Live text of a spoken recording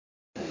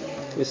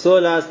We saw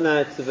last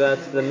night about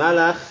the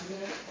Malach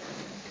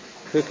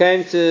who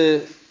came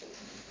to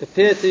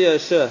appear to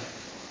Yeshua.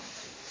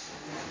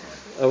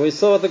 And we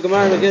saw what the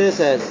Gemara Megillah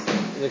says.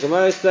 The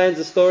Gemara explains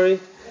the story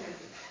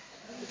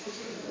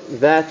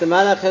that the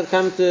Malach had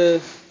come to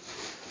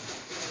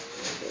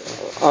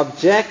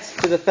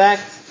object to the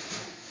fact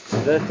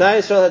that Klal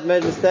Yisrael had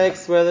made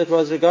mistakes, whether it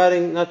was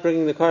regarding not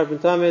bringing the Korban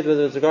Tamid,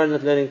 whether it was regarding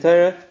not learning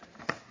Torah.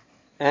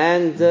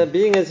 And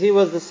being as he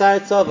was the Sar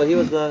Tzava, he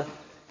was the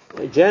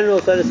general,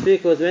 so to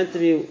speak, who was meant to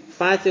be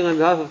fighting on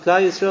behalf of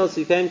Klal Yisrael, so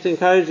he came to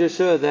encourage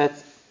Yeshua that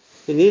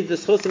he needs the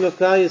schusim of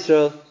Klal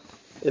Yisrael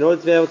in order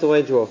to be able to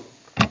wage war.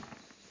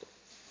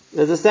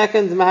 There's a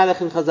second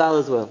Mahalach in Chazal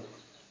as well.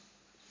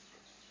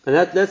 And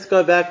let's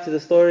go back to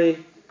the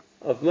story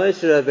of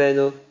Moshe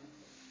Rabbeinu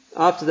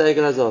after the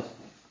Egel Azov.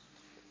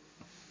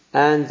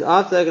 And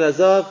after Egel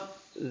Azov,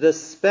 the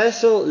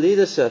special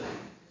leadership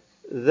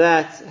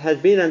that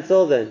had been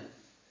until then,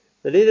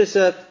 the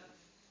leadership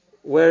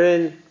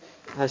wherein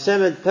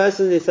Hashem had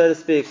personally, so to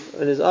speak,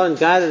 on his own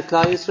guided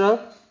Klal Yisrael.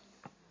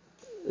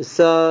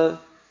 So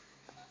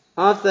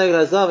after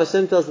Egel Azov,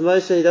 Hashem tells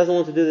Moshe he doesn't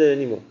want to do that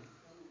anymore.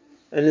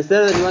 And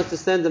instead of that, he wants to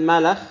send a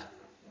Malach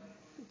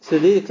to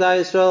lead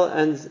Klal Yisrael,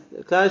 and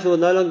Klal Yisrael will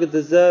no longer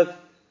deserve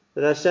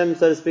that Hashem,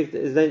 so to speak,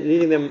 is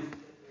leading them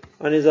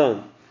on his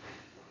own.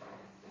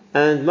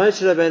 And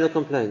Moshe Rabbeinu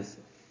complains.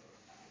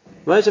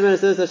 Moshe Rabbeinu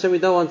says to Hashem, we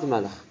don't want a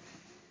Malach.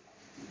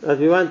 But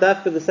we want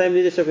that for the same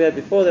leadership we had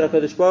before, that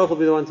HaKadosh Baruch will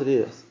be the one to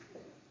lead us.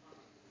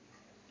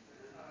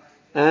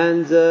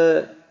 And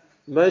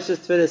Moshe's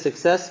tefillah is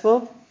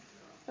successful,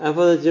 and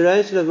for the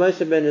duration of Moshe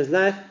Rabbeinu's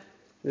life,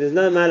 there's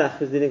no Malach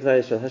who's leading Klal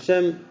Yisrael.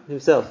 Hashem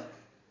himself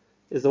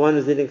is the one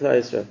who's leading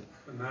Klal Yisrael.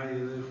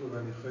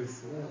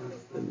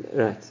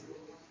 Right.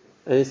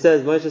 And he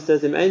says, Moshe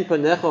says,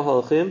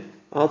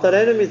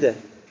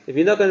 if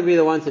you're not going to be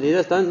the one to lead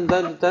us,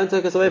 don't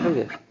take us away from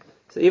here.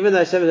 So even though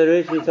Hashem had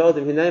originally told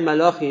him, I'm going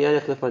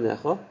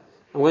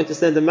to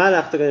send a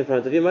Malach to go in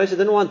front of you, Moshe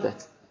didn't want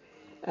that.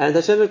 And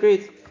Hashem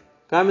agreed.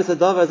 Hashem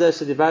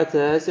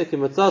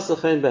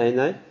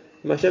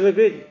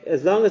agreed.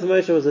 As long as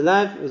Moshe was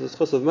alive, it was a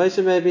schus of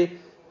Moshe maybe,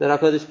 that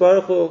HaKadosh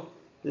Baruch Hu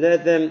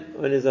led them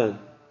on his own.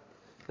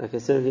 Like I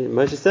said,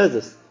 Moshe says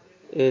this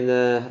in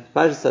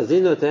Parashat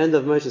Hazinu at the end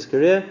of Moshe's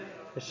career.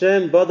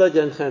 Hashem bodad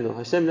yanchenu.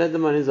 Hashem led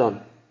them on his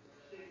own.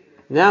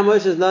 Now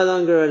Moshe is no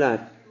longer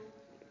alive.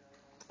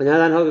 And now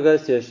the Hanhaga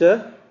goes to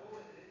Yeshua.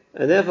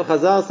 And therefore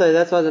Chazal say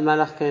that's why the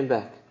Malach came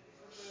back.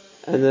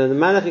 And the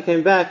Malach who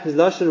came back, his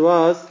lashon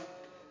was,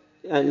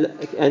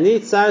 Ani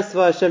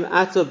tzarsva Hashem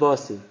ato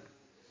basi.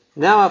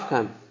 Now I've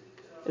come.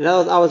 In other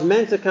words, I was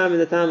meant to come in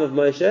the time of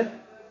Moshe,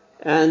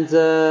 and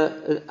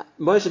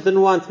Moshe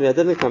didn't want me. I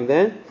didn't come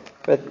then.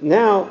 But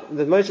now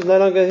that Moshe is no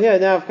longer here,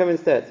 now I've come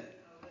instead.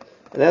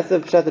 And that's the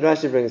pshat that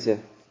Rashi brings here.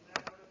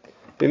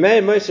 We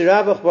made Moshe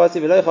Rabach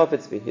basi v'lo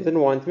chafetz bi. He didn't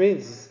want me.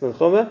 This is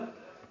Menchuma.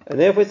 And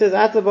therefore he says,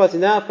 Ata basi,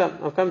 now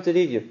I've come to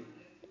lead you.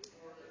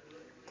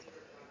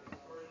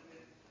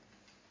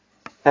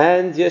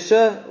 And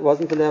Yeshua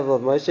wasn't the level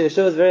of Moshe.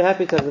 Yeshua was very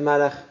happy to have the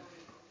Malach,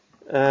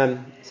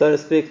 so to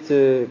speak,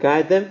 to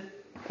guide them.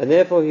 And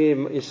therefore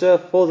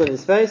Yeshua falls on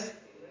his face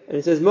and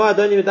he says, I'm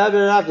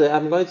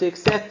going to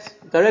accept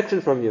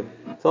direction from you.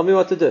 Tell me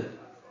what to do.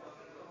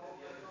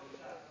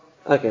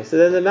 Okay, so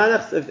then the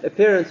Malach's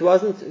appearance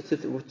wasn't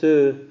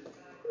to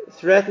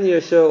threaten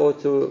Yeshua or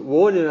to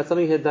warn him that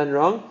something he had done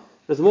wrong.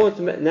 It was more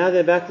now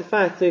they're back to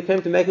fight, so he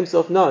came to make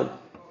himself known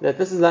that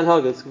this is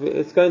Lanhag,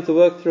 it's going to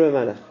work through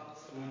a Malach.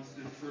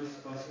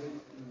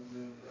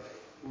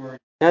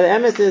 Now the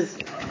emes is,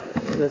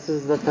 this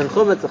is the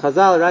Tanchum, it's a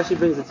Chazal, Rashi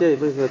brings it here, he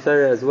brings it in the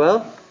Torah as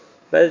well,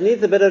 but it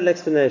needs a bit of an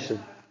explanation.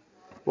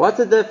 What's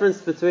the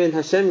difference between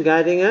Hashem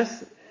guiding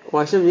us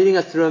or Hashem leading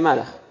us through a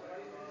Malach?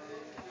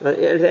 But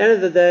at the end of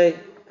the day,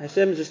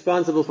 Hashem is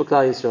responsible for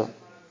Klal Yisrael.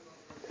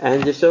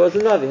 And Yeshua was a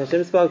Navi,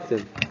 Hashem spoke to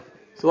him.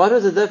 So what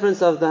was the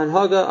difference of the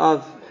Hanhaga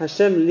of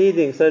Hashem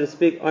leading, so to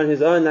speak, on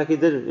his own like he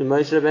did in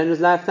Moshe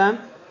Rabbeinu's lifetime,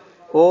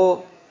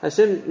 or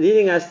Hashem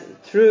leading us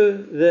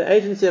through the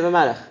agency of a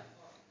Malach?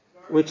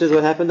 Which is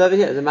what happened over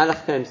here. The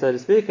Malach came, so to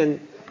speak, and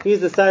he's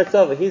the Sar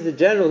Tzava, he's the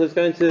general who's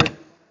going to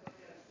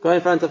go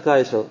in front of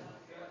Klal Yisrael.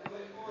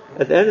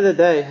 At the end of the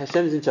day,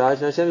 Hashem is in charge,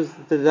 and Hashem is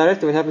the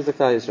director what happens to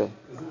Klal Yisrael.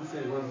 Doesn't it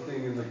say one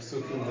thing in the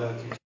Psukim that...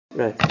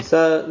 Right.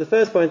 So the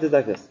first point is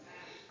like this.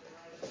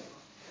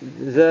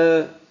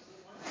 There's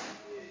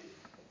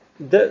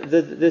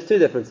two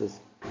differences.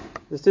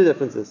 The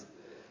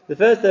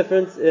first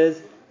difference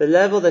is the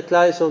level that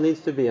Klal Yisrael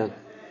needs to be on.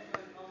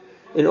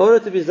 In order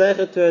to be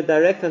zeicher to a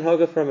direct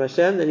Hanhaga from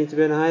Hashem, they need to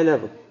be on a high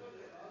level.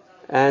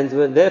 And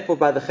therefore,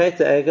 by the Chet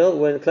Egel,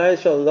 when Klal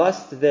Yisrael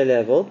lost their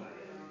level,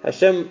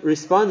 Hashem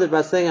responded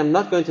by saying, I'm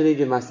not going to lead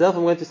you myself,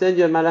 I'm going to send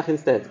you a Malach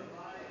instead.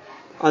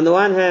 On the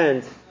one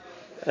hand,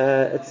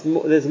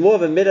 there's more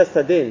of a midas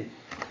tadin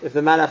if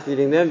the Malach is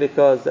leading them,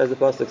 because as the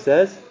Pasuk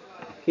says,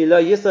 Ki lo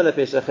yisal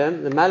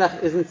the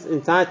Malach isn't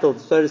entitled,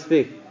 so to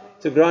speak,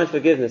 to grant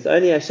forgiveness.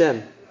 Only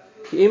Hashem.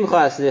 Ki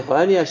imcha aslicha,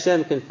 only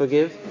Hashem can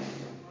forgive.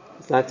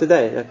 It's Like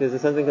today, like there's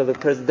something called the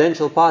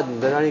presidential pardon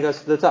that only goes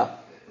to the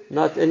top.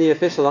 Not any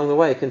official along the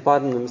way can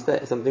pardon a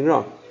mistake, something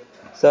wrong.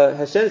 So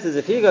Hashem says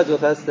if He goes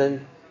with us,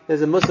 then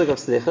there's a musig of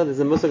slicha, there's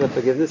a musig of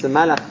forgiveness. A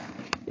malach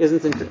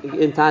isn't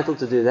entitled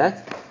to do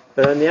that.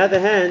 But on the other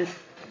hand,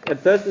 a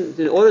person,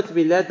 in order to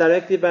be led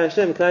directly by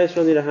Hashem, Klal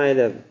Yisrael need a higher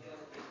level.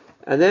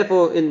 And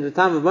therefore, in the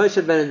time of Moshe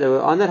Rabbeinu, they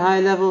were on that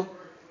higher level.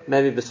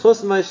 Maybe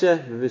b'schus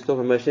Moshe, maybe he's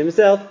talking Moshe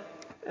himself,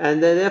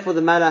 and then therefore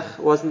the malach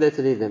wasn't there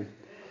to lead them.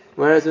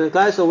 Whereas when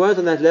Klal Yisrael weren't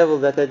on that level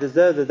that they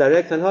deserved the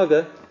direct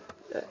hanhaga,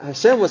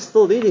 Hashem was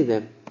still leading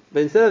them.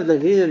 But instead of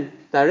leading them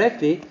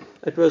directly,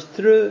 it was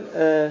through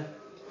the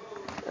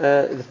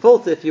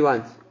filter, if you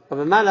want, of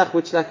a malach,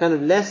 which like kind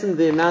of lessened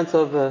the amount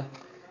of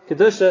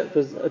kedusha.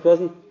 It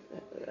wasn't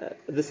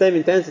the same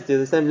intensity,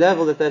 the same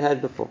level that they'd had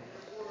before.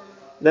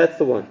 That's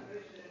the one.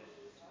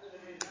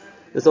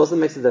 This also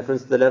makes a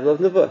difference to the level of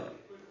nevuah.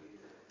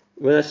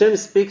 When Hashem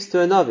speaks to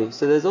a navi,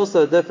 so there's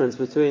also a difference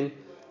between,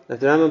 like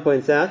the Rambam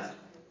points out,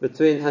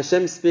 between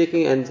Hashem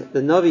speaking and the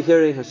navi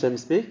hearing Hashem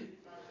speak,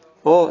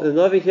 or the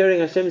navi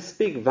hearing Hashem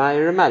speak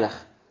via a malach.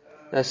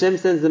 Hashem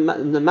sends the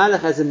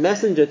malach as a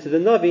messenger to the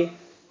navi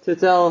to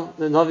tell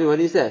the navi what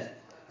he said.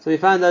 So we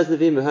find those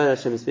Nevi'im who heard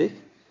Hashem speak,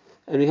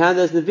 and we have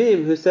those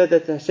Nevi'im who said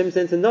that Hashem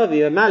sent a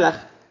navi, a malach,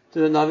 to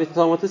the navi to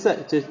tell him what to say,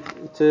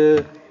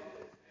 to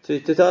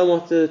tell him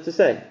what to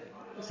say.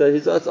 So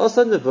it's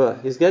also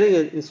nevuah. He's getting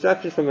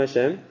instruction from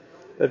Hashem,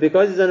 but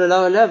because he's on a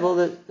lower level,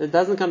 it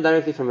doesn't come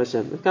directly from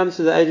Hashem. It comes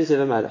through the agency of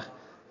a malach.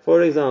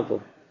 For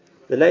example,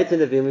 the later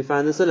Nevi'im we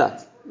find this a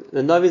lot.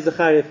 The Navi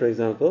Zechariah, for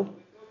example,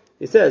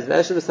 he says, I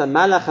heard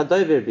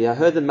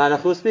the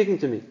malach who was speaking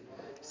to me.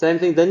 Same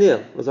thing,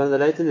 Daniel was one of the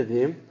later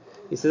Nevi'im.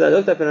 He says, I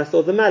looked up and I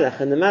saw the malach,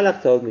 and the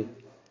malach told me.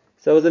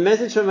 So it was a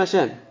message from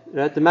Hashem.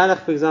 Right? The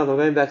malach, for example,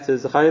 going back to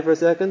Zechariah for a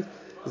second,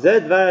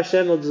 Zed var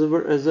Hashem el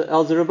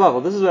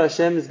Zerubbabel. This is where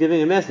Hashem is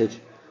giving a message.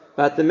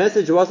 But the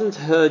message wasn't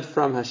heard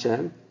from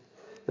Hashem.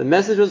 The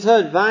message was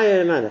heard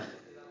via a malach.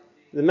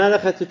 The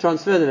malach had to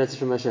transfer the message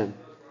from Hashem.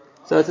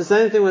 So it's the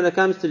same thing when it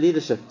comes to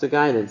leadership, to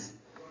guidance.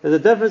 There's a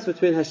difference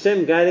between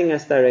Hashem guiding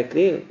us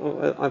directly,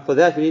 and for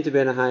that we need to be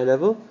on a higher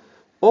level,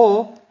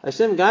 or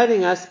Hashem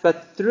guiding us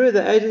but through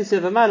the agency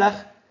of a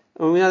malach,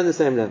 and we're not on the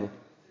same level.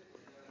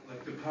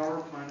 Like the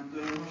power plant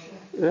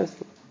Yes,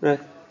 right.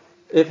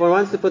 If one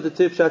wants to put the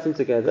two pshatim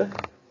together,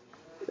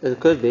 it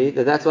could be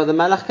that's why the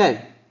malach came.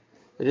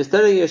 They're just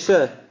telling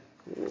Yeshua,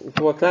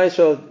 for Klal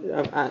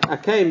Yisrael, I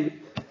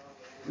came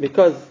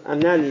because I'm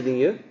now leading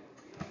you,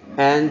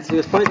 and he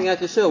was pointing out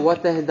to Yeshua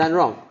what they had done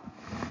wrong,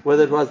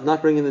 whether it was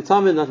not bringing the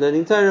Talmud, not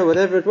learning Torah,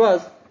 whatever it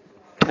was,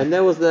 and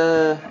there was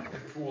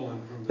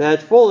they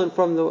had fallen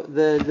from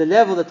the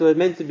level that they were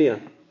meant to be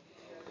on.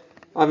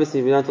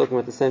 Obviously, we're not talking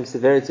about the same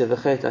severity of a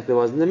chet like there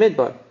was in the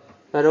Midbar,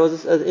 but it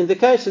was an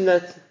indication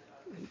that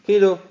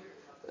Klal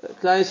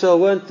Yisrael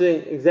weren't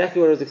doing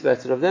exactly what was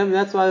expected of them, and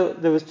that's why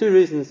there was two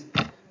reasons,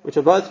 which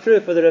are both true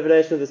for the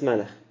revelation of this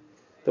malach.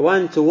 The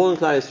one to warn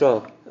Klal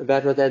Yisrael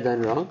about what they'd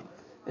done wrong,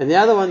 and the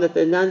other one that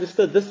they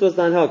understood this was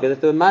the hanhaga,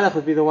 that the malach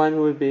would be the one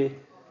who would be,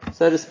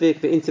 so to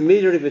speak, the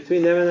intermediary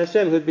between them and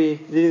Hashem, who would be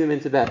leading them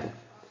into battle.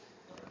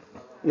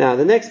 Now,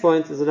 the next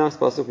point is the last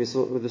pasuk we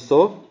saw with the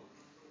sword.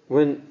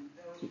 When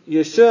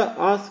Yeshua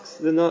asks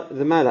the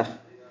malach,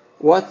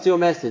 what's your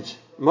message?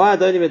 The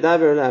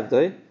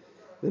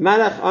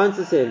malach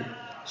answers him,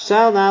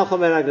 Shal na'al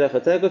chomer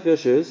raglecha, take off your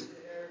shoes,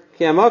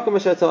 ki hamakom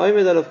asher ta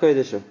omed alav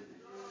kodeshu.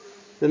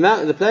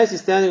 The place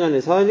he's standing on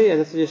is holy, and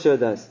that's what Yeshua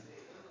does.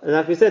 And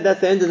like we said, that's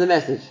the end of the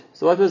message.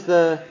 So what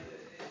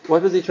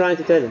was he trying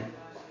to tell him?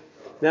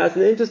 Now it's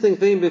an interesting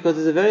thing because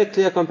there's a very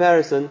clear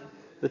comparison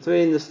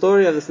between the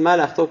story of this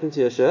malach talking to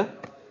Yeshua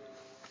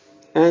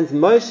and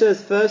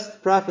Moshe's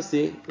first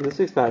prophecy in this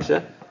week's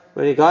parasha,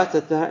 when he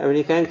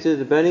came to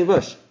the burning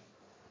bush.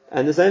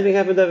 And the same thing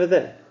happened over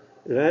there.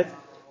 Right?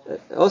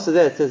 Also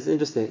there it says,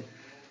 interesting,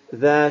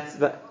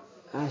 that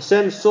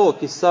Hashem saw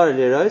Kisar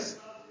Liros,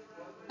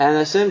 and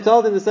Hashem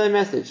told him the same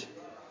message.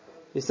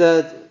 He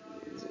said,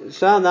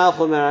 Shal na'al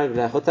chomer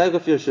raglecha, take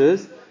off your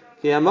shoes,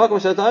 ki hamakom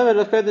asher ta omed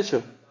alav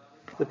kodeshu.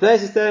 The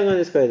place he's standing on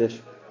is Kodesh.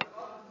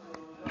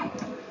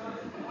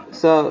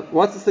 So,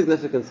 what's the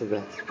significance of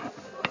that?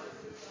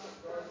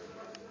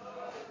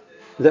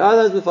 There are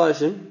those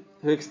Mepharshim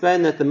who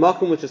explain that the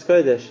Makom which is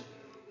Kodesh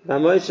by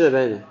Moshe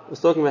Rabbeinu was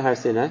talking about Har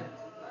Sinai.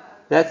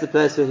 That's the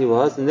place where he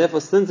was, and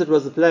therefore, since it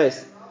was the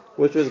place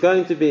which was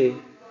going to be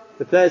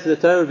the place where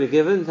the Torah would be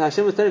given,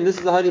 Hashem was telling him this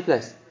is the holy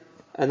place.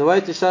 And the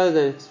way to show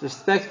the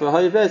respect for a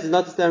holy place is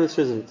not to stand with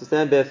shuzim, to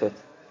stand barefoot.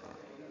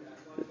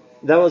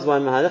 That was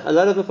one mahalach. A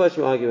lot of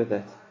Mepharshim argue with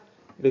that,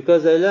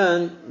 because they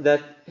learn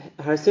that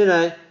Har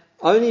Sinai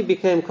only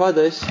became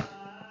Kodesh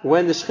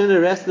when the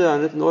Shekhinah rested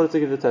on it in order to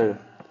give the Torah.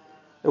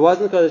 It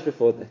wasn't Kodesh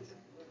before that.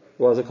 It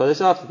was a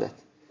Kodesh after that.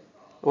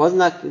 It wasn't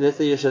like, let's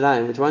say,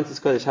 Yerushalayim, which once it's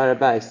Kodesh, Har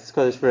HaBayis, it's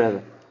Kodesh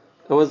forever.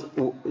 It was,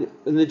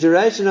 in the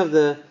duration of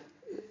the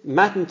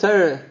Matan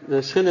Torah, the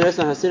Shekhinah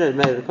rested on Har Sinai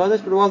made it a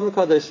Kodesh, but it wasn't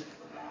Kodesh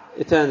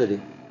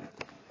eternally.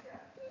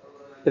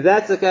 If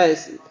that's the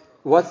case,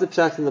 what's the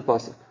pshat in the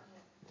pasuk?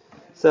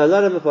 So a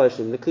lot of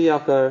Mepharshim, the Kli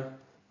Yakar,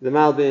 the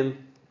Malbim,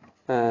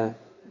 the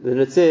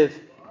Netziv,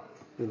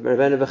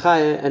 Rabbeinu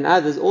Bechaya, and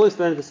others all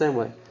explain it the same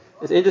way.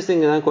 It's interesting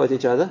they don't quote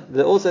each other, but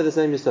they all say the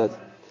same Yisod.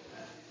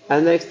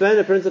 And they explain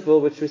a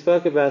principle which we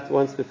spoke about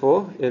once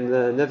before in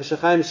the Nefesh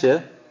HaChaim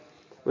Shir,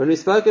 when we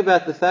spoke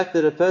about the fact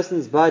that a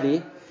person's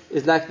body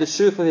is like the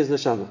shoe for his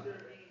neshama.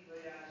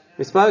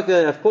 We spoke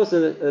that, of course,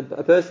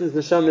 a person's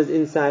neshama is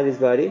inside his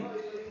body,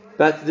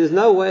 but there's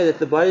no way that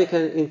the body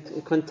can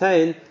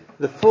contain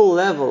the full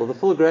level, the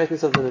full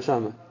greatness of the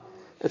neshama.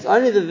 It's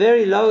only the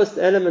very lowest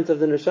element of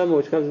the neshama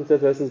which comes into a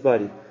person's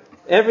body.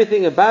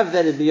 Everything above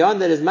that and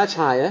beyond that is much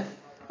higher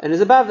and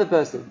is above the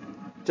person.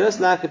 Just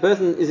like a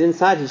person is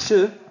inside his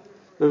shoe,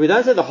 but we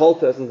don't say the whole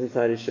person's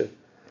inside his shoe.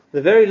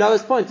 The very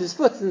lowest point, his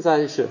foot's inside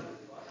his shoe.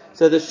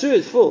 So the shoe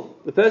is full,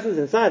 the person's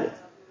inside it,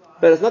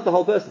 but it's not the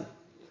whole person.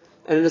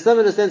 And in a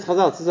similar sense,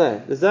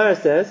 Chazal, the Zohar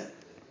says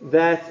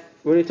that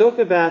when we talk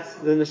about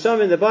the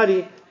neshama in the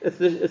body, it's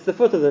the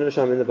foot of the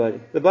neshama in the body.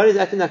 The body is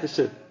acting like a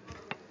shoe.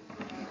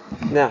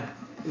 Now,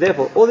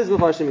 therefore, all these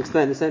Mepharshim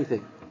explain the same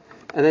thing.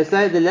 And they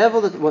say the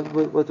level that what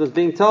was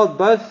being told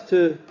both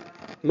to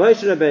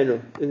Moshe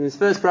Rabbeinu in his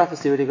first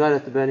prophecy when he got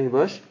at the burning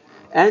bush,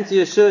 and to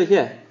Yeshua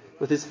here,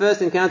 with his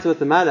first encounter with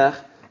the Malach,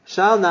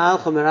 Shal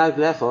Na'alcha Merag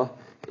Lecho,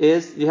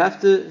 is you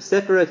have to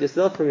separate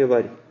yourself from your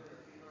body.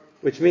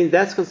 Which means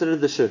that's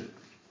considered the shoe.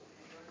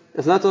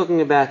 It's not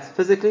talking about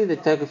physically, they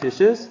take off your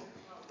shoes.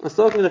 It's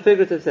talking in a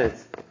figurative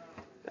sense.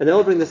 And they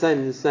all bring the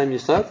same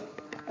Yisod.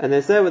 And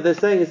they say what they're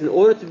saying is in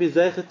order to be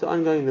zeichet to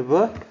ongoing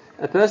nevuah,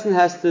 a person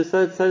has to,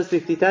 so to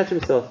speak, detach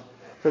himself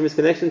from his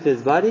connection to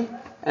his body,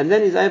 and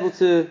then he's able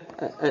to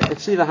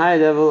achieve a higher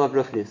level of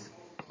ruchnius.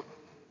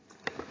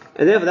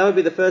 And therefore that would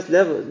be the first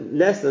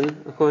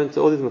lesson, according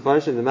to all these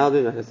Mepharshim, the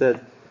Malbim, like I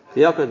said,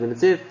 the Yaakov, the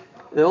Netziv.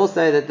 They all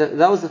say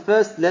that was the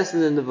first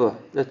lesson in nevuah.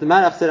 That the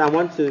Malach said,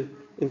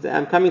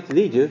 I'm coming to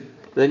lead you,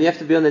 but then you have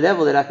to be on the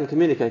level that I can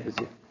communicate with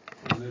you.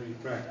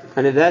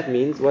 And if that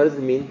means, what does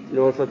it mean in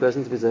order for a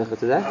person to be zeichet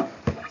to that?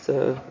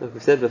 So, like we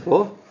said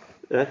before,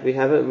 right,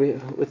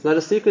 it's not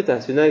a secret to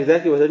us. We know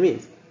exactly what it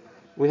means.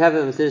 We have a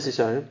Mesilas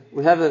Yesharim.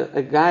 We have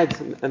a guide,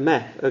 a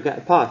map, a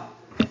path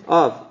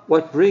of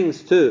what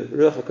brings to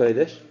Ruach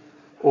HaKodesh,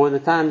 or in the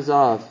times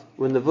of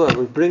when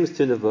what brings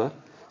to nevuah.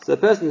 So a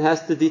person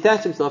has to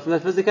detach himself from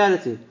that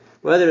physicality,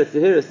 whether it's the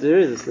Hiris, the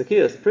Rizus, the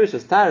Kiyos,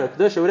 Prishus, Tara,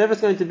 Kedusha, whatever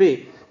it's going to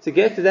be, to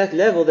get to that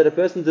level that a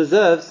person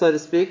deserves, so to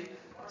speak,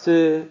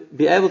 to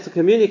be able to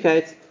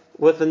communicate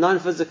with the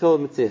non-physical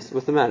Metzius,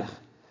 with the Malach.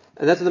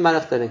 And that's what the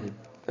Malach is telling him.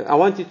 I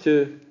want you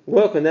to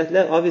work on that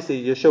level.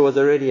 Obviously, Yeshua was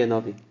already a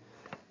Navi.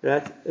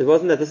 Right? It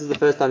wasn't that this is the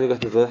first time he got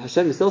nevuah.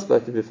 Hashem himself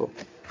spoke to him before.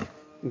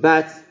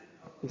 But,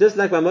 just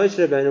like by Moshe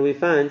Rabbeinu, we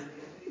find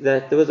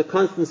that there was a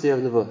constancy of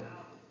nevuah.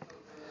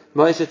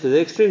 Moshe to the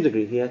extreme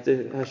degree.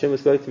 Hashem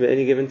spoke to him at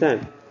any given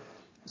time.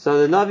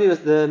 So the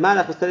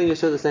Malach was telling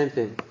Yeshua the same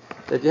thing.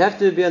 That you have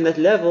to be on that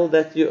level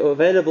that you're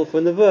available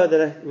for nevuah,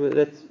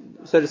 that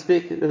so to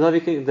speak, the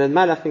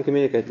Malach can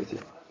communicate with you.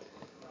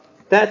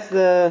 That's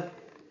a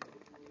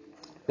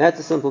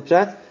simple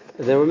pshat.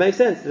 That would make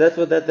sense. That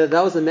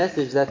was the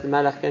message that the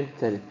Malach came to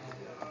tell him.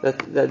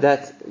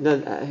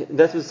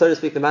 That was, so to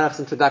speak, the Malach's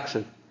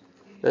introduction.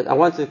 That I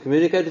want to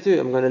communicate with you,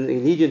 I'm going to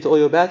lead you into all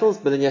your battles,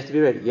 but then you have to be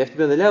ready. You have to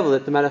be on the level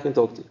that the Malach can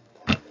talk to you.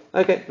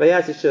 Okay,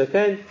 Vayatz Yeshua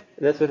came,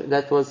 and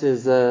that was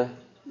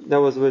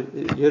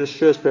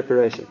Yeshua's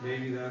preparation.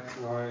 Maybe that's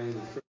why. I'm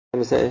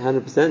going to say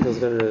 100%, I was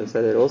going to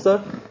say that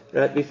also.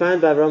 Right, we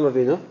find by Avraham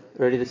Avinu,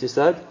 already that you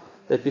said,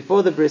 that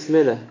before the Bris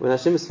Milah, when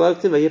Hashem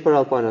spoke to him, Vayipar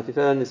al Panav, he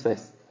fell on his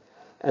face.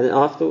 And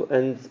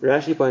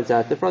Rashi points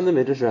out that from the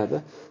Midrash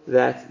Rabbah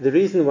that the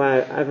reason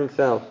why Avram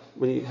fell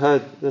when he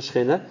heard the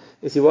Shekhinah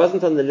is he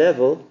wasn't on the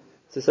level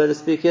to, so to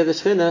speak, hear the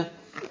Shekhinah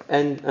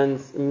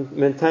and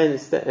maintain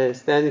a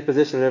standing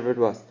position, whatever it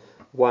was.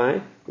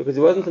 Why? Because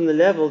he wasn't on the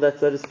level that,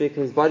 so to speak,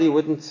 his body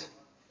wasn't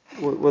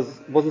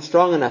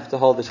strong enough to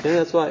hold the Shekhinah.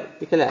 That's why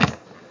he collapsed.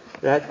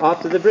 Right?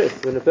 After the bris,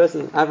 when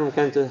Avram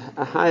came to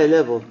a higher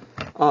level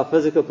of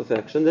physical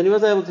perfection, then he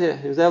was able to hear.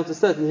 He was able to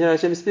sit and hear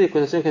Hashem speak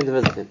when Hashem came to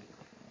visit him.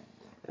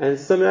 And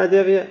it's a similar idea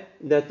over here,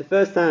 that the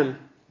first time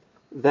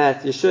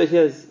that Yeshua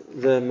hears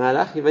the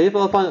Malach,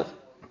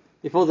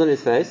 he falls on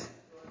his face,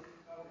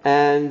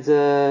 and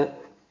that's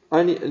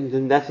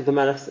what the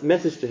Malach's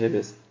message to him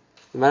is.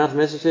 The Malach's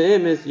message to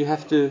him is you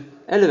have to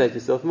elevate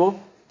yourself more,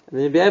 and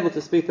then you'll be able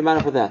to speak to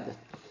Malach without that.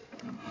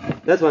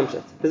 That's one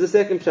pshat. There's a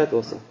second pshat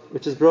also,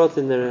 which is brought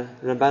in the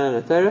Ramban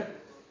and the Torah,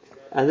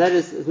 and that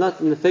is not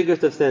in the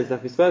figurative sense,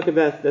 like we spoke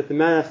about, that the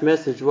Malach's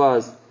message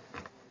was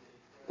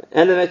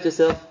elevate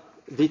yourself,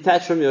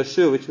 detach from your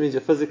shoe, which means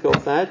your physical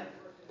side.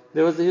 He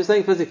was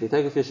saying physically,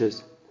 take off your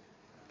shoes.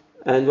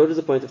 And what was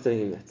the point of telling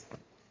him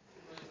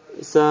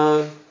that?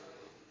 So,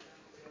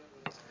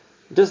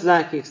 just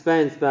like he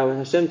explains by when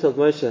Hashem told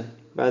Moshe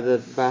by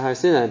Har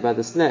Sinai, by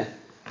the sneh,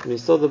 when he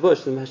saw the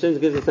bush, and Hashem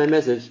gives the same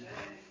message,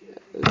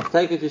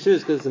 take off your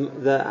shoes, because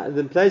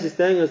the place he's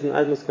staying was in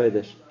Admas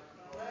Kodesh.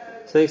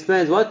 So he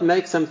explains what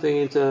makes something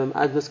into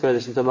Admas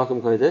Kodesh, into a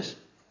Makom Kodesh.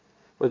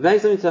 What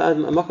makes something into a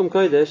Makom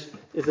Kodesh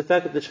is the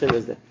fact that the Shekhinah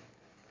is there.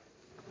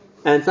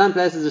 And some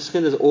places the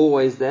Shekhinah is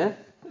always there,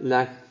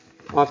 like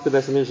after the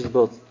Beis HaMikdash is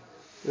built.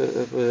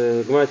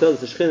 The Gemara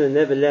tells us the Shekhinah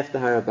never left the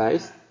Har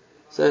HaBayis,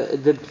 so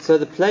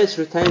the place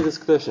retains its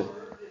kedusha.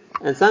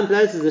 And some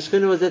places the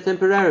Shekhinah was there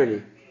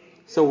temporarily.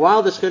 So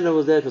while the Shekhinah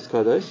was there, it was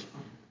Kodesh,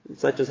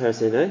 such as Har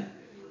Sinai.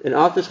 And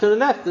after Shekhinah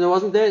left, and it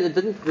wasn't there,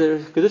 the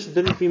kedusha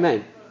didn't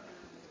remain.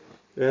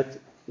 Right?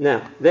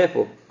 Now,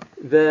 therefore,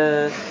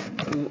 when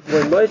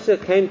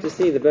Moshe came to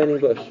see the burning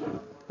bush,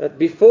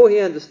 before he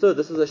understood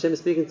this was Hashem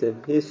speaking to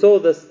him, he saw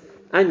this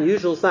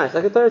unusual sight,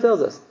 like the Torah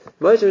tells us.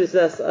 Moshe, when he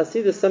says, I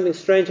see there's something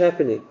strange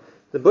happening.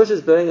 The bush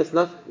is burning, it's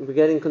not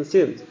getting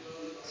consumed.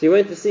 So he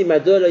went to see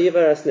Mador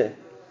Yivar Asneh.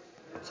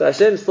 So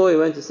Hashem saw he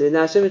went to see,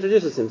 now Hashem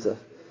introduces himself.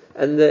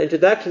 And the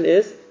introduction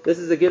is, this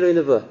is the Gilui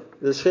Nevuah,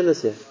 the Shekhinah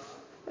is here.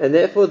 And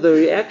therefore the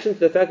reaction to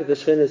the fact that the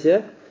Shekhinah is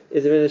here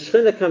is that when the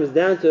Shekhinah comes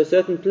down to a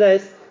certain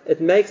place,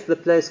 it makes the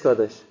place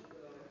Kodesh.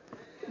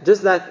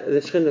 Just like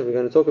the Shekhinah, we're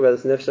going to talk about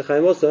this in Nefesh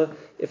HaChaim also,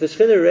 if the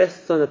Shekhinah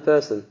rests on a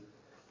person,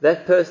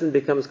 that person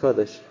becomes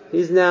Kodesh.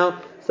 He's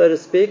now, so to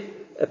speak,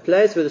 a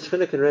place where the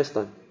Shekhinah can rest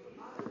on.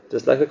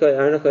 Just like the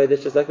Aron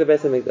HaKodesh, just like the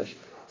Beis HaMikdash.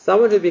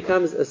 Someone who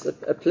becomes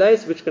a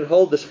place which can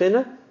hold the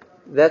Shekhinah,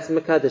 that's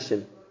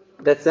Mekadeshim.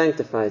 That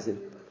sanctifies him.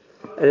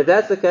 And if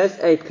that's the case,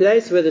 a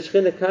place where the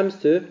Shekhinah comes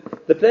to,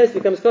 the place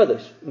becomes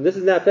Kodesh. And this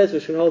is now a place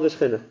which can hold the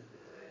Shekhinah.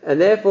 And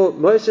therefore,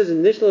 Moshe's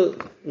initial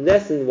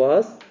lesson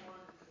was,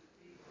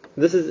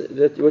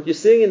 what you're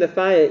seeing in the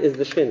fire is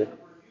the Shekhinah.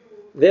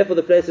 Therefore,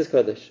 the place is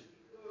Kodesh.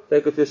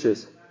 Take off your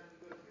shoes.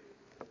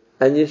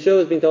 And Yeshua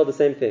was being told the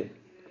same thing.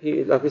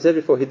 Like we said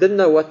before, he didn't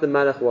know what the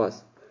Malach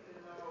was.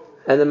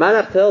 And the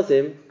Malach tells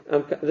him,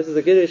 this is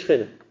a Gilui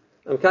Shekhinah.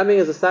 I'm coming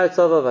as a Sar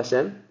Tzava of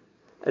Hashem.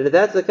 And if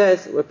that's the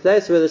case, a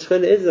place where the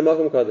Shekhinah is a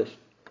Makom Kodesh.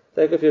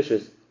 Take off your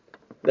shoes.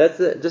 That's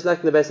just like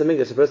in the Beis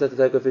HaMikdash, the person has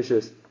to take off his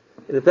shoes.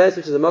 In the place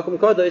which is a Makom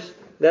Kodesh,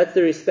 that's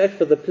the respect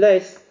for the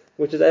place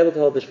which is able to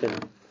hold the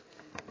Shekhinah.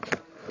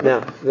 Now,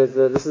 this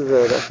is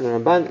the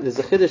Ramban, there's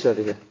a Chiddush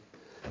over here.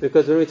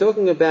 Because when we're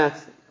talking about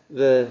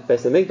the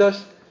Beis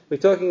HaMikdash, we're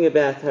talking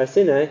about Har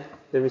Sinai,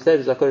 then we say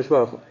it was HaKadosh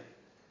Baruch Hu.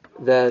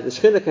 The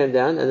Shekhinah came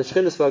down, and the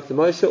Shekhinah spoke to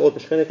Moshe, or the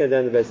Shekhinah came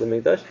down to the Beis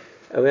HaMikdash,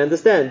 and we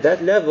understand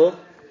that level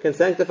can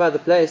sanctify the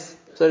place,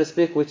 so to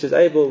speak, which is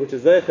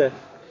Zeicha,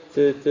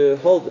 to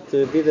hold,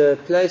 to be the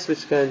place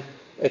which can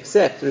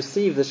accept,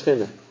 receive the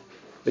Shekhinah.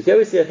 But here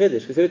we see a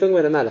Chiddush, because here we're talking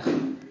about a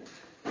Malach.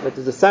 But it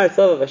was a Sar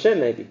Tzava of Hashem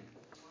maybe,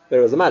 but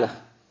it was a Malach.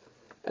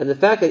 And the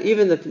fact that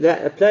even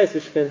a place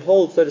which can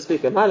hold, so to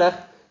speak, a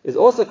Malach, is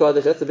also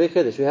Kodesh, that's a big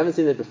Chiddush. We haven't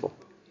seen it before.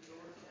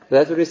 So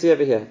that's what we see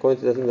over here,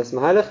 according to this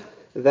Mahalach,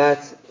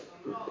 that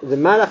the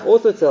Malach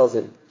also tells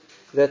him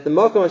that the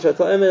Makom Asher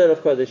Ta'amel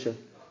of Kodesh,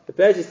 the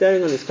place he's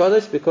standing on is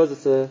Kodesh because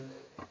it's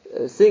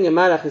seeing a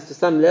Malach is to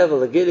some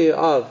level a Gilui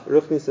of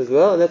Ruchnis as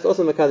well, and that's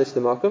also Mekadesh the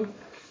Makom.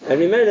 And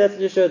remember, that's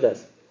what Yeshua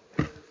does.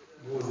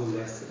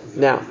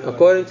 Now,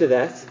 according to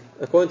that,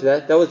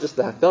 that was just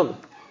the Hakdama.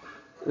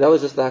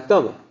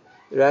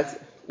 Right?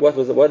 What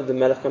did the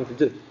Malach come to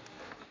do?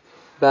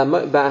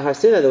 By Har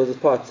Sinai, there was this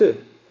part too.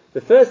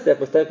 The first step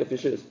was take off your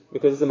shoes,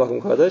 because it's a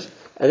Makom Kodesh,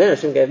 and then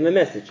Hashem gave him a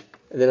message.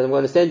 And then I'm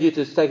going to send you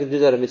to take and do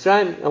that of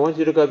Mitzrayim, I want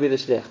you to go be the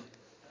Shliach.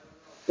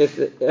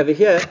 Over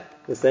here,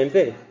 the same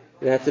thing.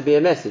 There had to be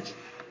a message.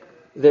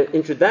 The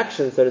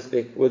introduction, so to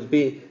speak, would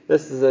be,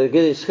 this is a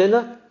Gilui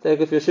Shekhinah, take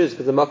off your shoes,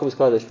 because the Makom is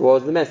Kodesh. What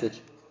was the message?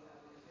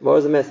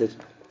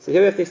 So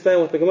here we have to explain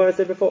what the Gemara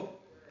said before.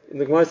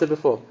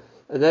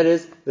 And that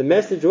is, the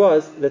message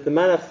was that the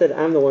Malach said,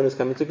 I'm the one who's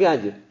coming to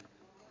guide you.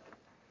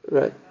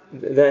 Right?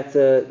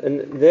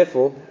 And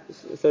therefore,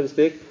 so to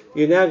speak,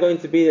 we're now going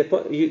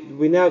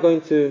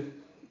to,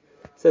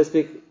 so to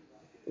speak,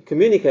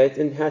 communicate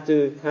in how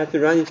to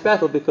run each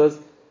battle, because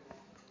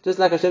just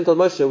like Hashem told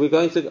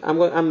Moshe,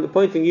 I'm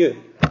appointing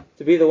you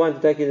to be the one to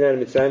take you out of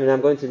Mitzrayim, and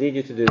I'm going to lead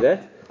you to do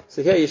that.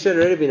 So here you should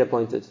have already been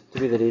appointed to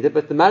be the leader,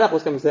 but the Malach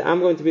was coming to say, I'm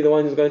going to be the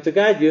one who's going to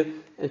guide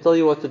you and tell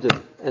you what to do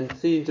and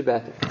see you into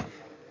battle.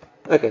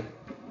 Okay.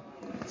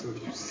 So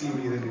if you see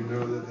me, then you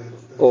know that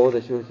that's... Or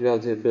that you will be able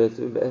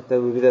to, there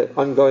will be the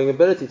ongoing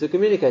ability to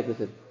communicate with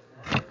him.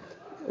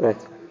 Right.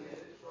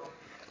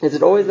 Is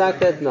it always like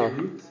that? No.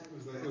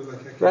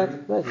 Right.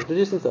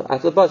 Introduce himself.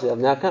 I've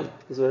now come.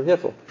 This is what I'm here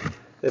for.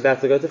 They're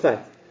about to go to fight.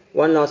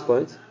 One last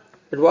point.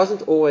 It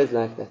wasn't always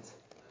like that.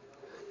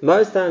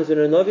 Most times when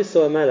a Novi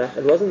saw a Malach,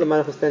 it wasn't the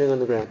Malach was standing on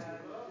the ground.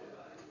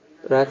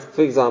 Right?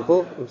 For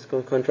example, I'm just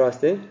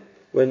contrasting.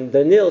 When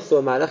Daniel saw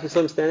a Malach, he saw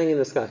him standing in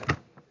the sky.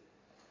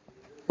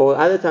 Or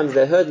other times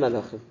they heard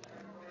Malachim.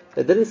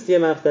 They didn't see a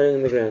Malach standing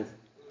on the ground.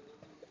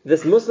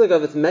 This muslig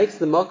of it makes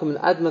the Makom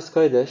an Admas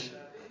Kodesh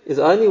is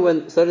only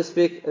when, so to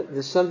speak,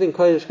 there's something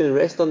Kodesh can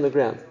rest on the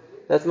ground.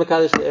 That's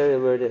Makadesh, the area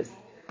where it is.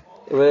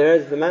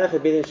 Whereas if the Malach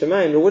had been in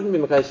Shemaim, it wouldn't be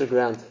Makadesh the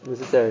ground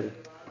necessarily.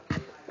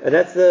 And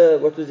that's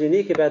what was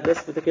unique about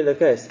this particular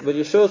case. But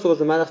Yeshua saw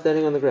the Malach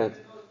standing on the ground.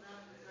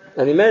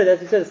 And he made it, as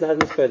he said, it's not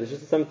Admas Kodesh.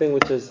 This is something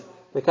which is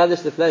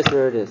Makadesh, the place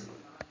where it is.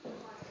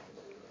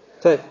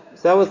 So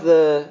that was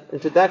the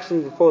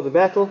introduction before the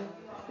battle,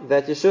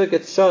 that Yeshua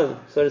gets shown,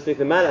 so to speak,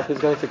 the Malach who's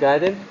going to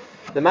guide him,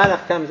 The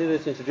Malach comes either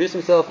to introduce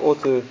himself or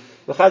to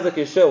Mechazak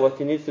Yeshua, what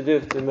he needs to do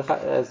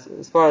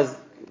as far as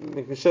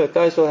making sure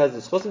Klal Yisrael has the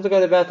Schusim to go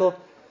to battle.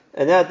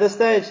 And now at this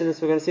stage, and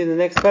as we're going to see in the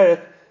next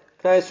parak,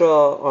 Klal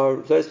Yisrael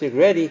are, so to speak,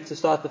 ready to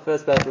start the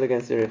first battle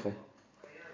against Yericho.